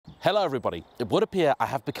Hello everybody. It would appear I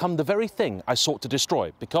have become the very thing I sought to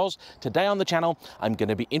destroy, because today on the channel I'm going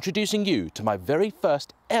to be introducing you to my very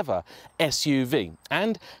first ever SUV.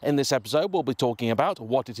 And in this episode we'll be talking about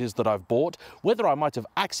what it is that I've bought, whether I might have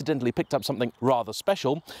accidentally picked up something rather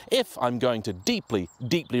special, if I'm going to deeply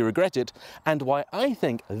regret it, and why I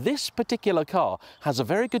think this particular car has a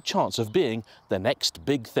very good chance of being the next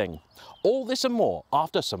big thing. All this and more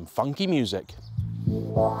after some funky music.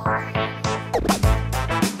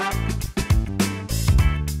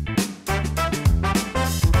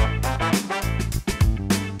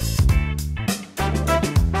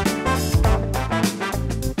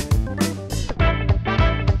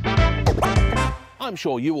 I'm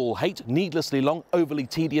sure you all hate needlessly long, overly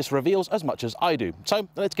tedious reveals as much as I do, so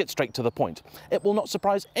let's get straight to the point. It will not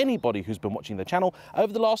surprise anybody who's been watching the channel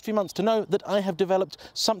over the last few months to know that I have developed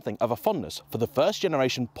something of a fondness for the first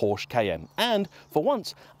generation Porsche Cayenne, and for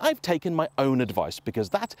once I've taken my own advice, because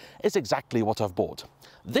that is exactly what I've bought.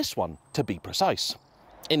 This one, to be precise.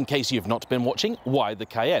 In case you've not been watching, why the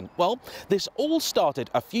Cayenne? Well, this all started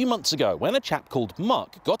a few months ago when a chap called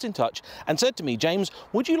Mark got in touch and said to me, "James,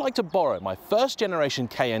 would you like to borrow my first generation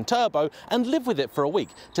Cayenne Turbo and live with it for a week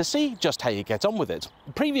to see just how you get on with it?"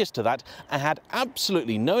 Previous to that, I had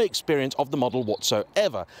absolutely no experience of the model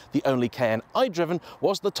whatsoever. The only Cayenne I'd driven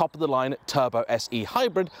was the top of the line Turbo SE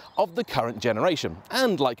Hybrid of the current generation.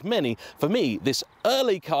 And like many, for me, this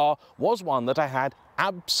early car was one that I had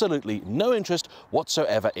absolutely no interest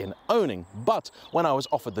whatsoever in owning. But when I was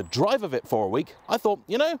offered the drive of it for a week, I thought,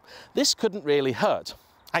 you know, this couldn't really hurt.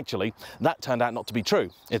 Actually, that turned out not to be true.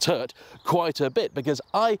 It hurt quite a bit, because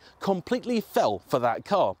I completely fell for that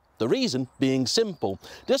car. The reason being simple.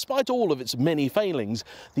 Despite all of its many failings,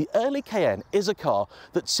 the early Cayenne is a car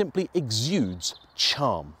that simply exudes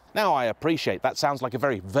charm. Now, I appreciate that sounds like a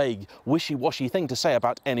very vague, wishy-washy thing to say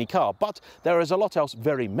about any car, but there is a lot else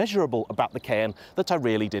very measurable about the Cayenne that I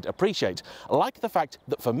really did appreciate. Like the fact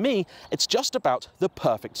that for me, it's just about the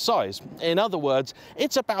perfect size. In other words,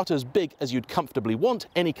 it's about as big as you'd comfortably want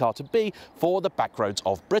any car to be for the backroads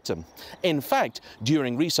of Britain. In fact,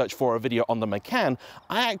 during research for a video on the Macan,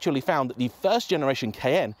 I actually found that the first generation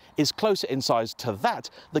Cayenne is closer in size to that,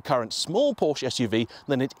 the current small Porsche SUV,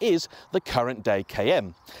 than it is the current day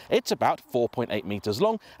Cayenne. It's about 4.8 meters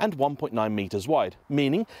long and 1.9 meters wide,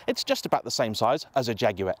 meaning it's just about the same size as a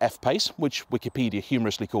Jaguar F-Pace, which Wikipedia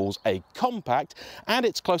humorously calls a compact, and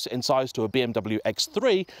it's closer in size to a BMW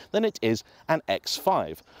X3 than it is an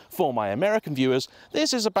X5. For my American viewers,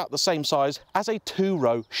 this is about the same size as a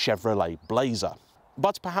two-row Chevrolet Blazer.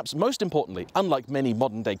 But perhaps most importantly, unlike many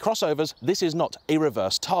modern-day crossovers, this is not a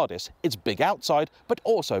reverse TARDIS. It's big outside, but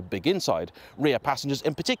also big inside. Rear passengers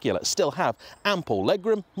in particular still have ample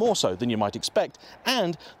legroom, more so than you might expect,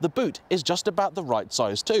 and the boot is just about the right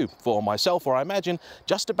size too, for myself, or I imagine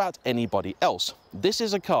just about anybody else. This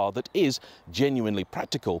is a car that is genuinely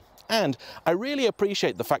practical. And I really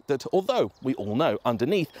appreciate the fact that, although we all know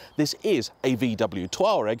underneath this is a VW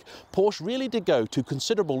Touareg, Porsche really did go to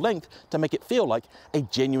considerable length to make it feel like a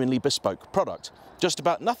genuinely bespoke product. Just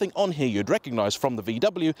about nothing on here you'd recognise from the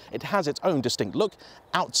VW. It has its own distinct look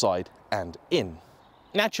outside and in.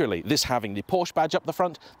 Naturally, this having the Porsche badge up the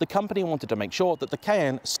front, the company wanted to make sure that the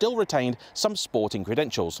Cayenne still retained some sporting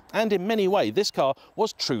credentials, and in many ways this car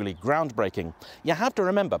was truly groundbreaking. You have to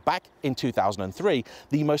remember, back in 2003,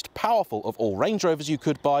 the most powerful of all Range Rovers you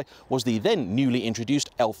could buy was the then newly introduced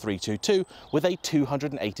L322 with a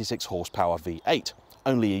 286 horsepower V8.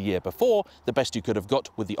 Only a year before, the best you could have got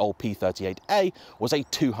with the old P38A was a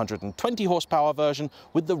 220 horsepower version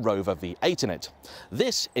with the Rover V8 in it.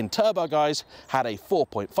 This, in turbo guys, had a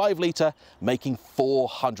 4.5 litre, making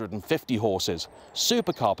 450 horses.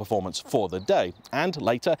 Supercar performance for the day. And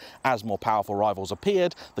later, as more powerful rivals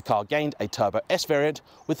appeared, the car gained a Turbo S variant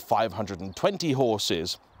with 520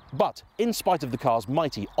 horses. But in spite of the car's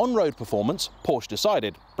mighty on-road performance, Porsche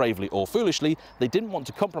decided, bravely or foolishly, they didn't want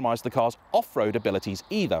to compromise the car's off-road abilities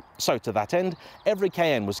either. So to that end, every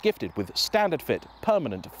Cayenne was gifted with standard fit,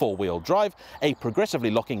 permanent four-wheel drive, a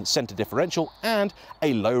progressively locking centre differential, and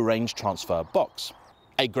a low-range transfer box.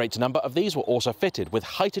 A great number of these were also fitted with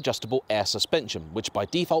height-adjustable air suspension, which by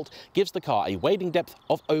default gives the car a wading depth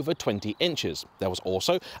of over 20 inches. There was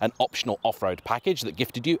also an optional off-road package that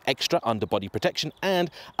gifted you extra underbody protection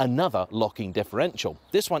and another locking differential.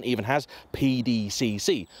 This one even has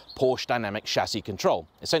PDCC, Porsche Dynamic Chassis Control,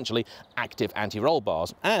 essentially active anti-roll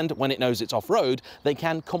bars, and when it knows it's off-road, they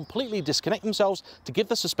can completely disconnect themselves to give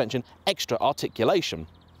the suspension extra articulation.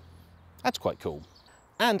 That's quite cool.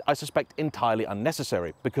 And I suspect entirely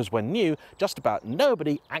unnecessary, because when new, just about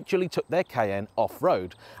nobody actually took their Cayenne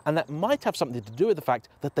off-road, and that might have something to do with the fact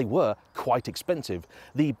that they were quite expensive.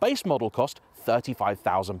 The base model cost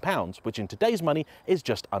 £35,000, which in today's money is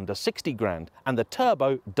just under 60 grand, and the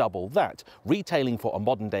turbo double that, retailing for a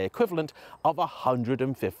modern day equivalent of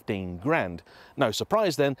 115 grand. No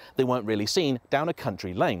surprise then, they weren't really seen down a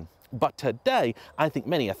country lane. But today, I think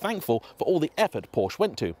many are thankful for all the effort Porsche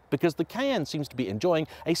went to, because the Cayenne seems to be enjoying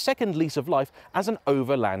a second lease of life as an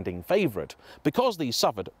overlanding favourite. Because these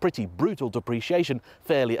suffered pretty brutal depreciation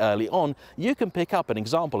fairly early on, you can pick up an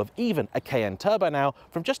example of even a Cayenne Turbo now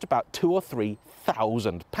from just about £2,000 or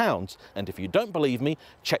 £3,000. And if you don't believe me,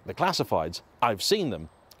 check the classifieds. I've seen them.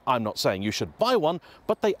 I'm not saying you should buy one,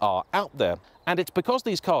 but they are out there. And it's because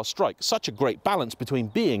these cars strike such a great balance between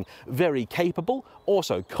being very capable,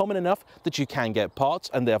 also common enough that you can get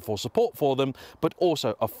parts and therefore support for them, but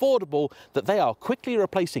also affordable, that they are quickly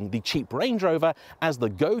replacing the cheap Range Rover as the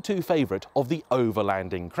go-to favourite of the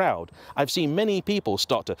overlanding crowd. I've seen many people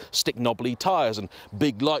start to stick knobbly tyres and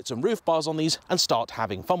big lights and roof bars on these and start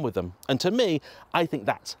having fun with them. And to me, I think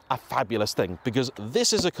that's a fabulous thing, because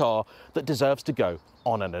this is a car that deserves to go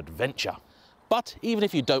on an adventure. But even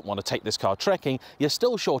if you don't want to take this car trekking, you're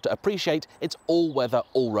still sure to appreciate its all-weather,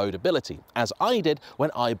 all-road ability, as I did when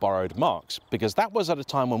I borrowed Mark's, because that was at a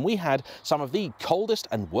time when we had some of the coldest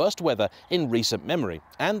and worst weather in recent memory,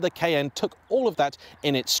 and the Cayenne took all of that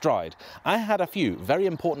in its stride. I had a few very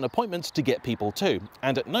important appointments to get people to,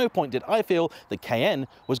 and at no point did I feel the Cayenne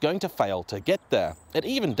was going to fail to get there. It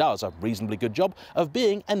even does a reasonably good job of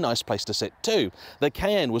being a nice place to sit too. The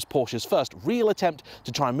Cayenne was Porsche's first real attempt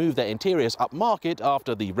to try and move their interiors up market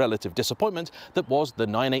after the relative disappointment that was the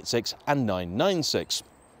 986 and 996.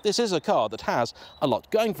 This is a car that has a lot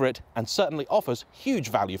going for it and certainly offers huge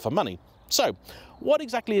value for money. So, what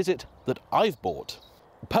exactly is it that I've bought?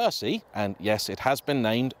 Percy, and yes, it has been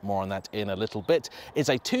named, more on that in a little bit, is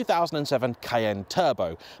a 2007 Cayenne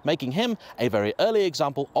Turbo, making him a very early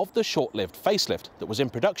example of the short-lived facelift that was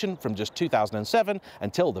in production from just 2007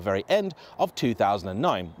 until the very end of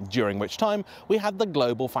 2009, during which time we had the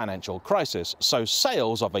global financial crisis, so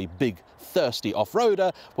sales of a big, thirsty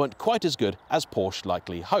off-roader weren't quite as good as Porsche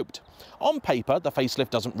likely hoped. On paper, the facelift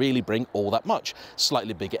doesn't really bring all that much.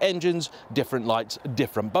 Slightly bigger engines, different lights,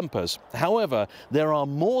 different bumpers. However, there are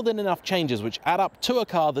more than enough changes which add up to a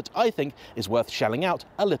car that I think is worth shelling out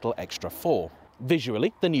a little extra for.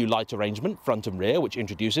 Visually, the new light arrangement, front and rear, which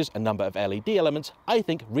introduces a number of LED elements, I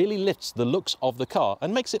think really lifts the looks of the car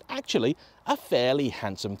and makes it actually a fairly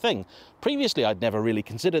handsome thing. Previously, I'd never really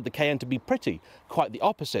considered the Cayenne to be pretty, quite the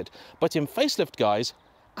opposite, but in facelift guise,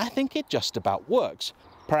 I think it just about works.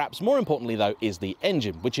 Perhaps more importantly though is the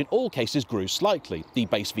engine, which in all cases grew slightly. The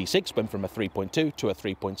base V6 went from a 3.2 to a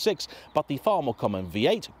 3.6, but the far more common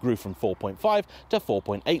V8 grew from 4.5 to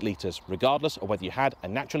 4.8 litres, regardless of whether you had a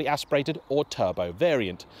naturally aspirated or turbo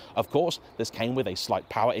variant. Of course, this came with a slight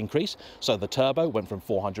power increase, so the turbo went from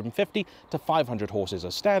 450 to 500 horses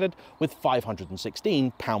as standard, with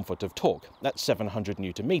 516 pound-foot of torque. That's 700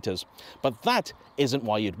 newton meters. But that isn't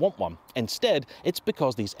why you'd want one. Instead, it's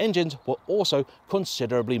because these engines were also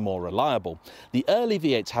considerably more reliable. The early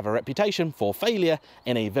V8s have a reputation for failure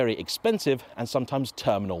in a very expensive and sometimes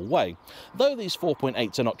terminal way. Though these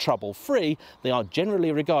 4.8s are not trouble-free, they are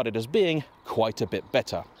generally regarded as being quite a bit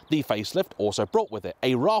better. The facelift also brought with it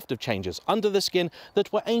a raft of changes under the skin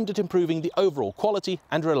that were aimed at improving the overall quality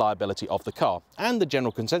and reliability of the car, and the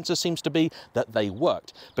general consensus seems to be that they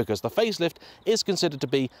worked, because the facelift is considered to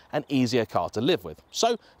be an easier car to live with.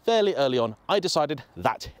 So fairly early on I decided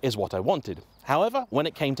that is what I wanted. However, when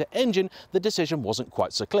it came to engine, the decision wasn't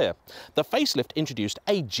quite so clear. The facelift introduced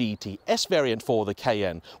a GTS variant for the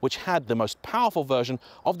Cayenne, which had the most powerful version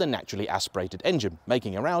of the naturally aspirated engine,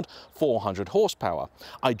 making around 400 horsepower.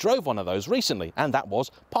 I drove one of those recently, and that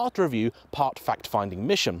was part review, part fact-finding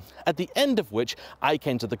mission, at the end of which I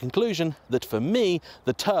came to the conclusion that for me,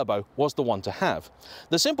 the turbo was the one to have.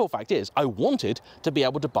 The simple fact is, I wanted to be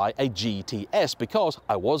able to buy a GTS because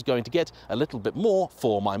I was going to get a little bit more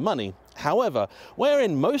for my money. However, where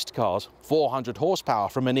in most cars 400 horsepower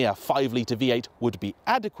from a near 5-litre V8 would be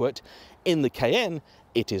adequate, in the Cayenne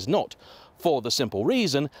it is not, for the simple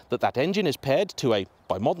reason that that engine is paired to a,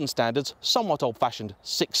 by modern standards, somewhat old-fashioned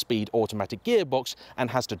 6-speed automatic gearbox and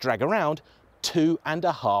has to drag around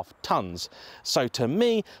 2.5 tons. So to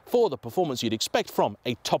me, for the performance you'd expect from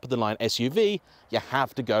a top-of-the-line SUV, you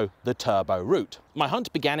have to go the turbo route. My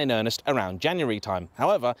hunt began in earnest around January time.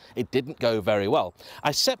 However, it didn't go very well.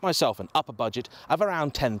 I set myself an upper budget of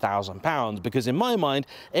around £10,000 because in my mind,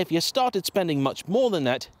 if you started spending much more than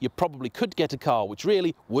that, you probably could get a car which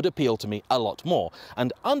really would appeal to me a lot more.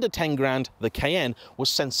 And under 10 grand, the Cayenne was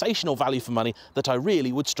sensational value for money that I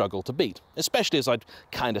really would struggle to beat, especially as I'd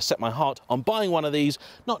kind of set my heart on buying one of these,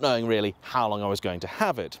 not knowing really how long I was going to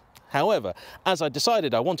have it. However, as I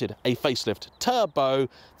decided I wanted a facelift turbo,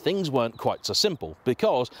 things weren't quite so simple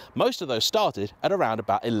because most of those started at around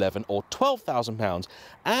about £11,000 or £12,000,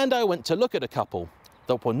 and I went to look at a couple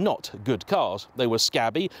that were not good cars. They were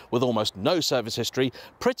scabby, with almost no service history,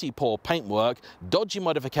 pretty poor paintwork, dodgy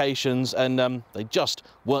modifications, and they just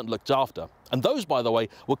weren't looked after. And those, by the way,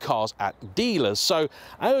 were cars at dealers, so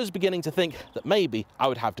I was beginning to think that maybe I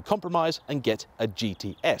would have to compromise and get a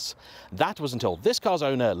GTS. That was until this car's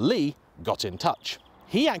owner, Lee, got in touch.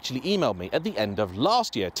 He actually emailed me at the end of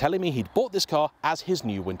last year telling me he'd bought this car as his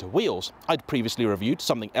new winter wheels. I'd previously reviewed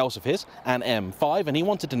something else of his, an M5, and he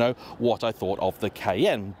wanted to know what I thought of the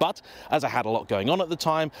Cayenne. But as I had a lot going on at the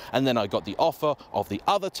time, and then I got the offer of the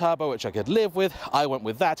other turbo which I could live with, I went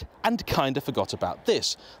with that and kind of forgot about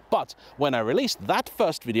this. But when I released that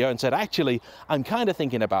first video and said, actually, I'm kind of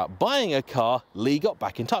thinking about buying a car, Lee got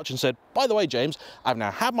back in touch and said, by the way, James, I've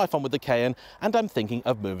now had my fun with the Cayenne and I'm thinking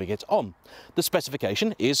of moving it on. The specification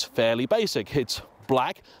is fairly basic. It's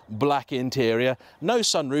black interior, no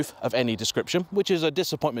sunroof of any description, which is a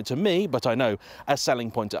disappointment to me, but I know a selling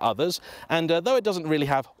point to others. And though it doesn't really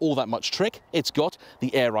have all that much trick, it's got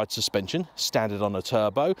the air ride suspension, standard on a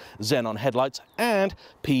turbo, xenon headlights, and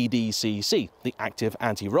PDCC, the active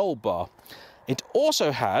anti-roll bar. It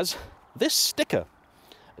also has this sticker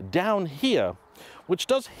down here, which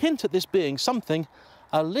does hint at this being something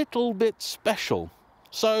a little bit special.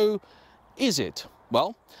 So, is it?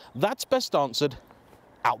 Well, that's best answered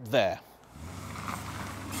out there.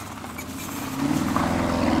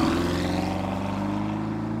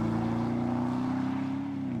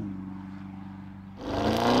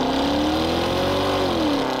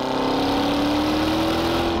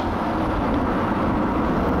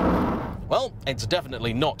 Well, it's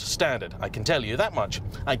definitely not standard, I can tell you that much.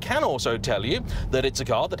 I can also tell you that it's a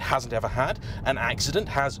car that hasn't ever had an accident,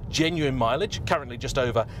 has genuine mileage, currently just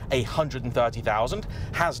over 130,000,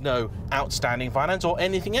 has no outstanding finance or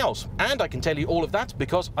anything else. And I can tell you all of that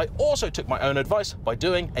because I also took my own advice by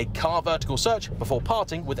doing a CarVertical search before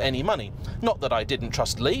parting with any money. Not that I didn't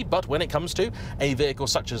trust Lee, but when it comes to a vehicle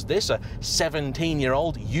such as this, a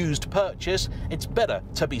 17-year-old used purchase, it's better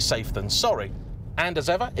to be safe than sorry. And as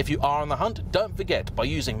ever, if you are on the hunt, don't forget, by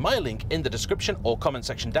using my link in the description or comment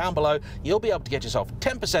section down below, you'll be able to get yourself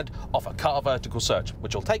 10% off a CarVertical search,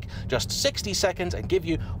 which will take just 60 seconds and give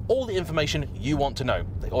you all the information you want to know.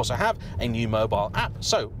 They also have a new mobile app,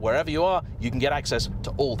 so wherever you are, you can get access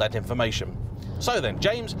to all that information. So then,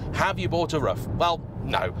 James, have you bought a roof? Well,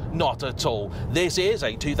 no, not at all. This is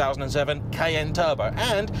a 2007 Cayenne Turbo,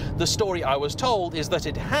 and the story I was told is that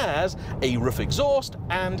it has a roof exhaust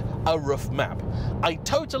and a roof map. I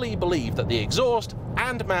totally believe that the exhaust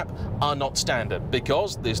and map are not standard,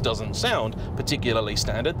 because this doesn't sound particularly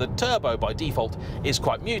standard. The turbo by default is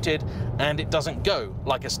quite muted, and it doesn't go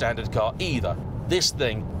like a standard car either. This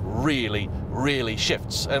thing really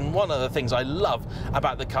shifts, and one of the things I love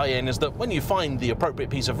about the Cayenne is that when you find the appropriate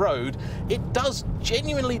piece of road, it does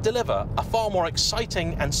genuinely deliver a far more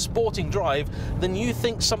exciting and sporting drive than you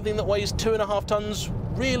think something that weighs 2.5 tons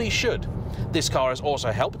really should. This car is also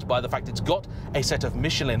helped by the fact it's got a set of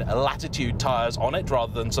Michelin Latitude tyres on it,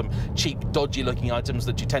 rather than some cheap, dodgy looking items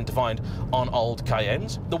that you tend to find on old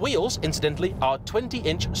Cayennes. The wheels, incidentally, are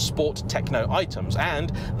 20-inch Sport Techno items, and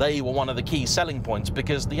they were one of the key selling points,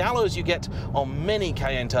 because the alloys you get on many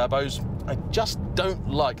Cayenne turbos I just don't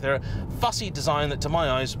like. They're a fussy design that to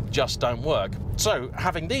my eyes just don't work. So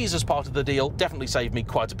having these as part of the deal definitely saved me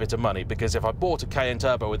quite a bit of money, because if I bought a Cayenne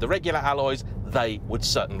Turbo with the regular alloys, they would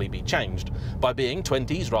certainly be changed. By being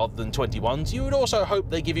 20s rather than 21s, you would also hope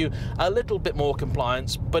they give you a little bit more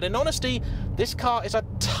compliance, but in honesty, this car is a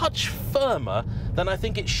touch firmer than I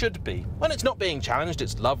think it should be. When it's not being challenged,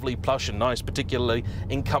 it's lovely, plush and nice, particularly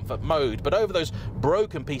in comfort mode, but over those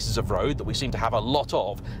broken pieces of road that we seem to have a lot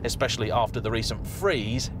of, especially after the recent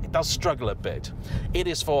freeze, it does struggle a bit. It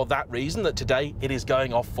is for that reason that today it is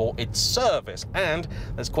going off for its service, and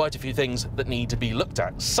there's quite a few things that need to be looked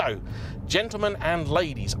at. So, gentlemen and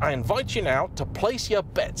ladies, I invite you now to place your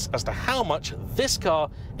bets as to how much this car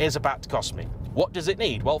is about to cost me. What does it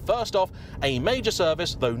need? Well, first off, a major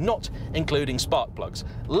service, though not including spark plugs.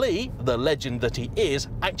 Lee, the legend that he is,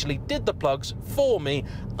 actually did the plugs for me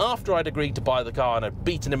after I'd agreed to buy the car and had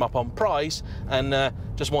beaten him up on price, and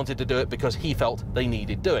just wanted to do it because he felt they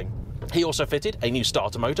needed doing. He also fitted a new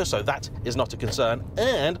starter motor, so that is not a concern.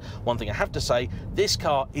 And one thing I have to say, this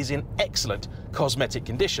car is in excellent cosmetic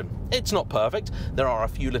condition. It's not perfect, there are a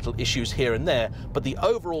few little issues here and there, but the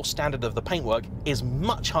overall standard of the paintwork is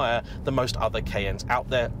much higher than most other Cayennes out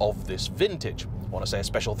there of this vintage. I want to say a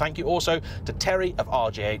special thank you also to Terry of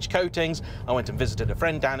RJH Coatings. I went and visited a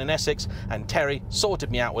friend down in Essex, and Terry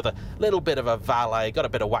sorted me out with a little bit of a valet, got a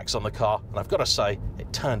bit of wax on the car, and I've got to say,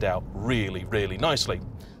 it turned out really, really nicely.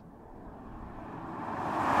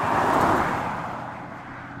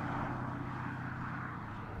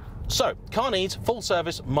 So, car needs full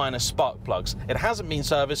service minus spark plugs. It hasn't been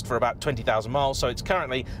serviced for about 20,000 miles, so it's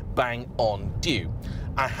currently bang on due.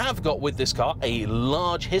 I have got with this car a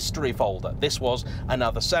large history folder. This was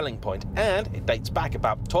another selling point, and it dates back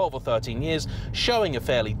about 12 or 13 years, showing a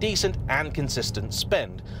fairly decent and consistent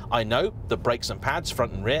spend. I know the brakes and pads,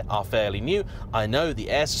 front and rear, are fairly new. I know the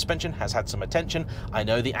air suspension has had some attention. I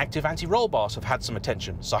know the active anti-roll bars have had some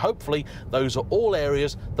attention. So hopefully those are all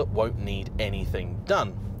areas that won't need anything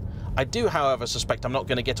done. I do, however, suspect I'm not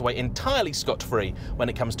going to get away entirely scot-free when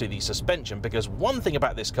it comes to the suspension, because one thing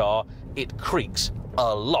about this car, it creaks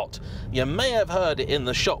a lot. You may have heard it in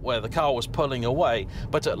the shot where the car was pulling away,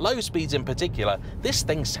 but at low speeds in particular, this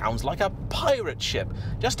thing sounds like a pirate ship.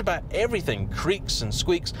 Just about everything creaks and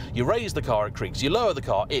squeaks. You raise the car, it creaks. You lower the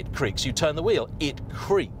car, it creaks. You turn the wheel, it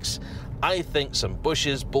creaks. I think some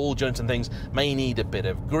bushes, ball joints and things may need a bit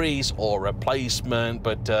of grease or replacement,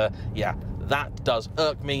 but yeah, that does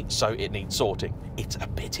irk me, so it needs sorting. It's a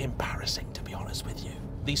bit embarrassing, to be honest with you.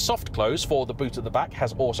 The soft close for the boot at the back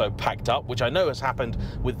has also packed up, which I know has happened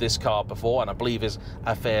with this car before, and I believe is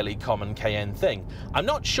a fairly common Cayenne thing. I'm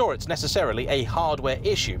not sure it's necessarily a hardware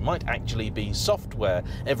issue, might actually be software.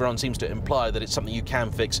 Everyone seems to imply that it's something you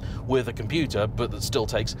can fix with a computer, but that still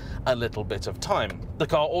takes a little bit of time. The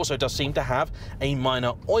car also does seem to have a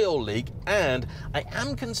minor oil leak, and I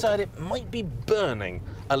am concerned it might be burning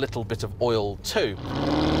a little bit of oil too.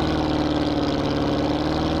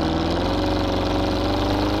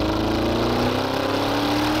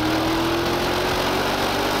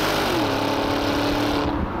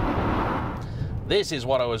 This is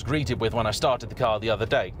what I was greeted with when I started the car the other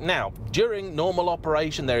day. Now, during normal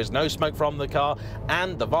operation, there is no smoke from the car,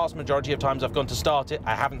 and the vast majority of times I've gone to start it,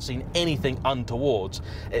 I haven't seen anything untowards.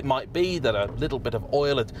 It might be that a little bit of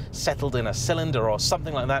oil had settled in a cylinder or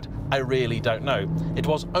something like that. I really don't know. It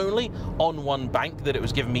was only on one bank that it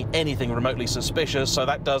was giving me anything remotely suspicious, so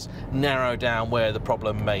that does narrow down where the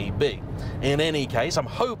problem may be. In any case, I'm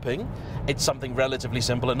hoping it's something relatively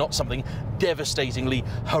simple and not something devastatingly,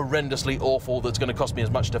 horrendously awful that's going to cost me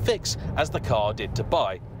as much to fix as the car did to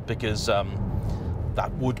buy, because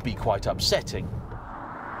that would be quite upsetting.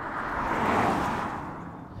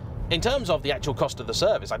 In terms of the actual cost of the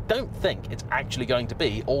service, I don't think it's actually going to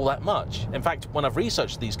be all that much. In fact, when I've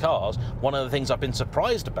researched these cars, one of the things I've been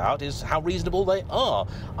surprised about is how reasonable they are.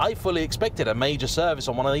 I fully expected a major service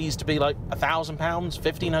on one of these to be like £1,000,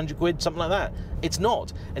 1,500 quid, something like that. It's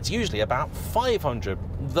not. It's usually about 500,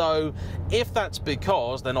 though if that's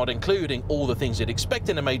because they're not including all the things you'd expect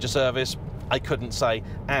in a major service, I couldn't say,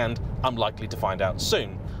 and I'm likely to find out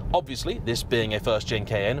soon. Obviously, this being a first-gen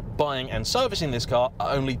Cayenne, buying and servicing this car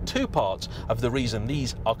are only two parts of the reason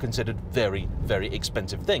these are considered very, very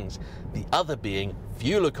expensive things. The other being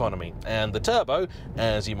fuel economy, and the turbo,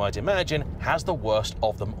 as you might imagine, has the worst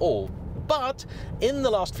of them all. But in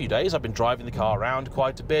the last few days, I've been driving the car around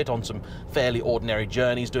quite a bit on some fairly ordinary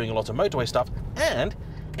journeys, doing a lot of motorway stuff, and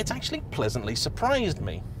it's actually pleasantly surprised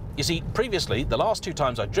me. You see, previously, the last two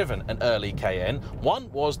times I'd driven an early Cayenne,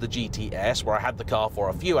 one was the GTS, where I had the car for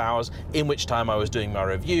a few hours, in which time I was doing my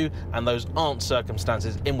review, and those aren't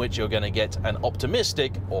circumstances in which you're going to get an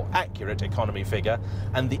optimistic or accurate economy figure.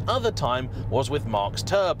 And the other time was with Mark's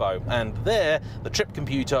Turbo, and there the trip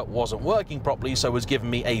computer wasn't working properly, so was giving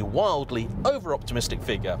me a wildly over-optimistic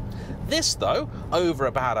figure. This, though, over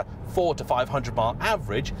about a 400 to 500 mile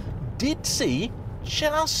average, did see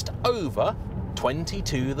just over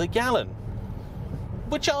 22 the gallon,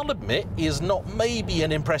 which I'll admit is not maybe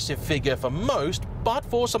an impressive figure for most, but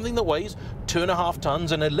for something that weighs 2.5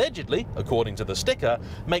 tons and allegedly, according to the sticker,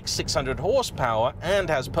 makes 600 horsepower and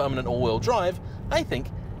has permanent all-wheel drive, I think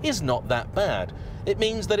is not that bad. It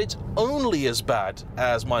means that it's only as bad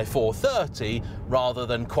as my 430 rather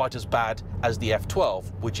than quite as bad as the F12,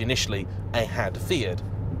 which initially I had feared.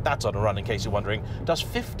 That's on a run, in case you're wondering. Does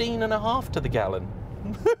 15.5 to the gallon.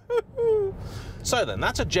 So then,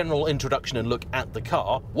 that's a general introduction and look at the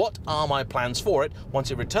car. What are my plans for it once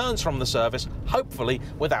it returns from the service, hopefully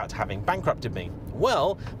without having bankrupted me?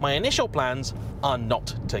 Well, my initial plans are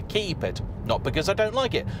not to keep it. Not because I don't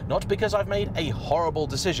like it, not because I've made a horrible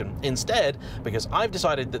decision. Instead, because I've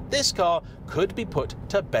decided that this car could be put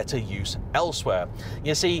to better use elsewhere.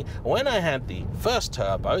 You see, when I had the first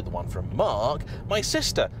turbo, the one from Mark, my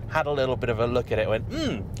sister had a little bit of a look at it and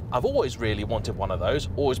went, I've always really wanted one of those,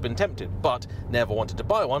 always been tempted, but never wanted to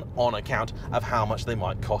buy one on account of how much they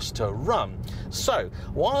might cost to run. So,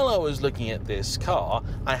 while I was looking at this car,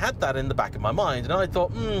 I had that in the back of my mind, and I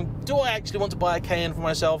thought, do I actually want to buy a Cayenne for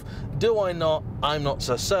myself? Do I not? I'm not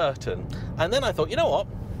so certain. And then I thought, you know what?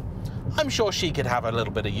 I'm sure she could have a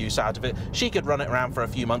little bit of use out of it. She could run it around for a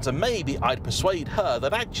few months and maybe I'd persuade her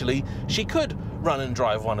that actually she could run and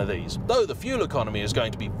drive one of these. Though the fuel economy is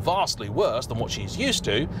going to be vastly worse than what she's used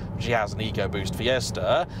to, she has an EcoBoost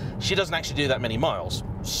Fiesta, she doesn't actually do that many miles.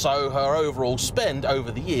 So her overall spend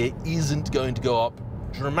over the year isn't going to go up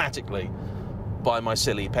dramatically by my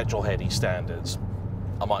silly petrol-heady standards.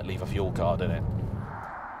 I might leave a fuel card in it.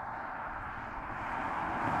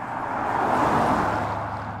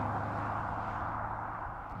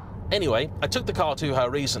 Anyway, I took the car to her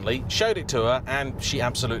recently, showed it to her, and she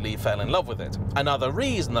absolutely fell in love with it. Another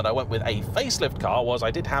reason that I went with a facelift car was I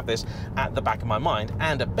did have this at the back of my mind,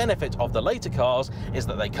 and a benefit of the later cars is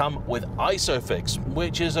that they come with ISOFIX,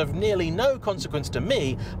 which is of nearly no consequence to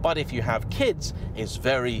me, but if you have kids, is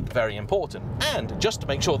very, very important. And just to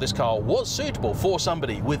make sure this car was suitable for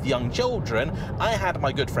somebody with young children, I had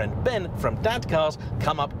my good friend Ben from Dad Cars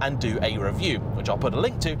come up and do a review, which I'll put a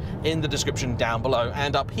link to in the description down below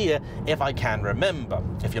and up here if I can remember.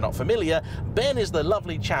 If you're not familiar, Ben is the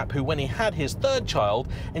lovely chap who, when he had his third child,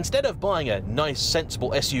 instead of buying a nice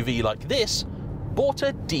sensible SUV like this, bought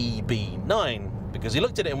a DB9, because he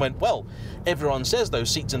looked at it and went, well, everyone says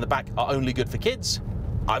those seats in the back are only good for kids.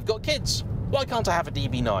 I've got kids. Why can't I have a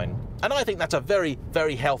DB9? And I think that's a very,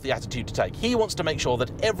 very healthy attitude to take. He wants to make sure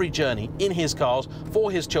that every journey in his cars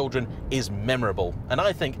for his children is memorable. And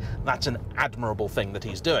I think that's an admirable thing that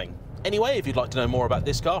he's doing. Anyway, if you'd like to know more about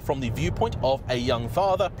this car from the viewpoint of a young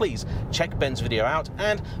father, please check Ben's video out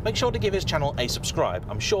and make sure to give his channel a subscribe.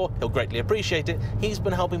 I'm sure he'll greatly appreciate it. He's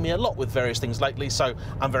been helping me a lot with various things lately, so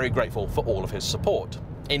I'm very grateful for all of his support.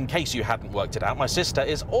 In case you hadn't worked it out, my sister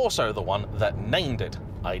is also the one that named it.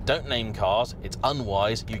 I don't name cars, it's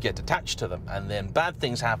unwise, you get attached to them, and then bad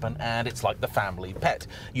things happen and it's like the family pet.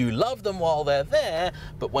 You love them while they're there,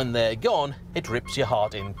 but when they're gone, it rips your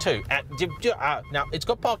heart in two. Now, it's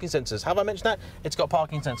got parking sensors. Have I mentioned that? It's got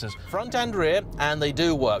parking sensors, front and rear, and they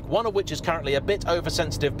do work. One of which is currently a bit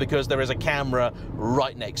oversensitive because there is a camera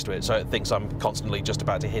right next to it, so it thinks I'm constantly just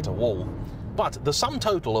about to hit a wall. But the sum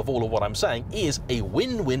total of all of what I'm saying is a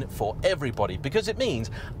win-win for everybody, because it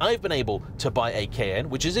means I've been able to buy a Cayenne,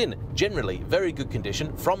 which is in generally very good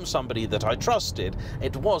condition, from somebody that I trusted.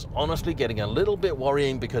 It was honestly getting a little bit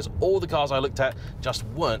worrying because all the cars I looked at just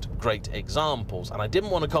weren't great examples, and I didn't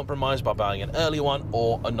want to compromise by buying an early one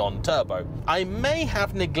or a non-turbo. I may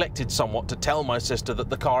have neglected somewhat to tell my sister that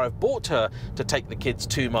the car I've bought her to take the kids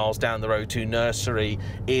 2 miles down the road to nursery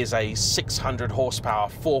is a 600 horsepower,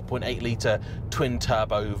 4.8 litre twin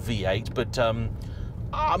turbo V8, but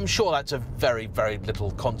I'm sure that's a very, very little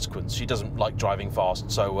consequence. She doesn't like driving fast,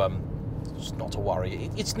 so it's not a worry.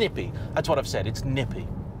 It's nippy. That's what I've said, it's nippy.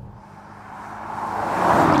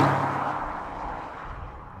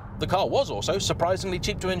 The car was also surprisingly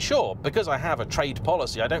cheap to insure. Because I have a trade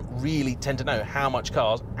policy, I don't really tend to know how much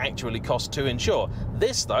cars actually cost to insure.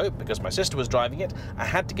 This though, because my sister was driving it, I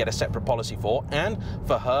had to get a separate policy for, and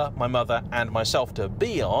for her, my mother and myself to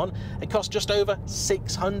be on, it cost just over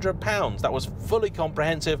 £600. That was fully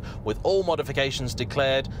comprehensive with all modifications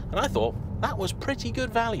declared, and I thought that was pretty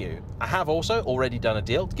good value. I have also already done a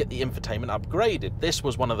deal to get the infotainment upgraded. This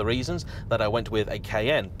was one of the reasons that I went with a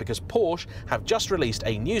Cayenne, because Porsche have just released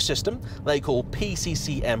a new system they call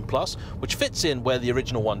PCCM+, which fits in where the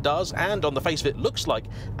original one does, and on the face of it looks like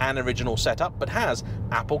an original setup, but has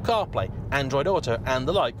Apple CarPlay, Android Auto, and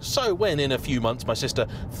the like. So when in a few months my sister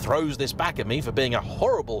throws this back at me for being a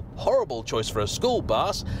horrible, horrible choice for a school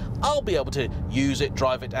bus, I'll be able to use it,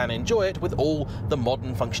 drive it, and enjoy it with all the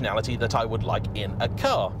modern functionality that I would like in a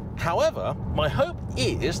car. However, my hope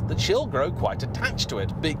is that she'll grow quite attached to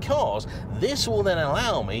it, because this will then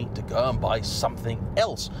allow me to go and buy something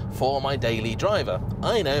else for my daily driver.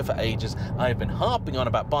 I know for ages I've been harping on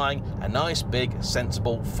about buying a nice big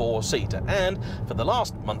sensible 4-seater, and for the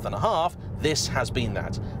last month and a half this has been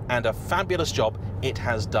that, and a fabulous job it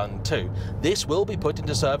has done too. This will be put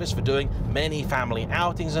into service for doing many family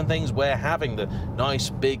outings and things where having the nice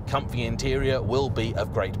big comfy interior will be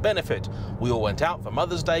of great benefit. We all went out for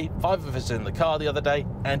Mother's Day, 5 of us in the car the other day,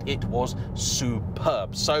 and it was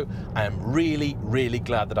superb. So I am really, really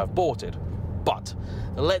glad that I've bought it. But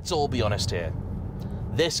let's all be honest here.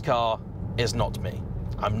 This car is not me.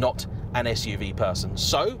 I'm not an SUV person.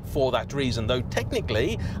 So for that reason, though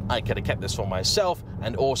technically I could have kept this for myself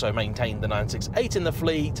and also maintained the 968 in the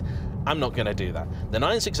fleet, I'm not going to do that. The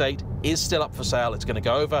 968 is still up for sale. It's going to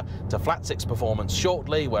go over to Flat 6 Performance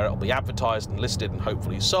shortly, where it'll be advertised and listed and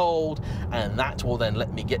hopefully sold, and that will then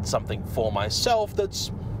let me get something for myself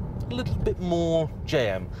that's a little bit more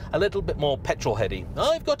JM, a little bit more petrol heady.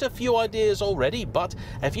 I've got a few ideas already, but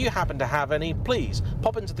if you happen to have any, please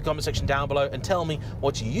pop into the comment section down below and tell me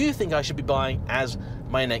what you think I should be buying as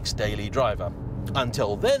my next daily driver.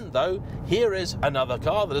 Until then, though, here is another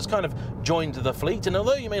car that has kind of joined the fleet, and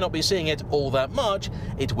although you may not be seeing it all that much,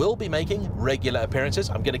 it will be making regular appearances.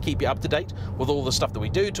 I'm going to keep you up to date with all the stuff that we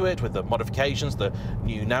do to it, with the modifications, the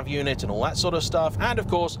new nav unit and all that sort of stuff, and of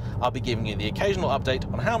course I'll be giving you the occasional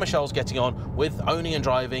update on how Michelle's getting on with owning and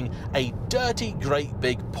driving a dirty great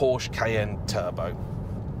big Porsche Cayenne Turbo.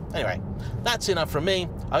 Anyway, that's enough from me.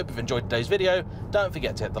 I hope you've enjoyed today's video. Don't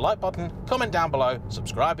forget to hit the like button, comment down below,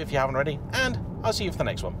 subscribe if you haven't already, and I'll see you for the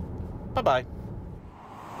next one. Bye bye.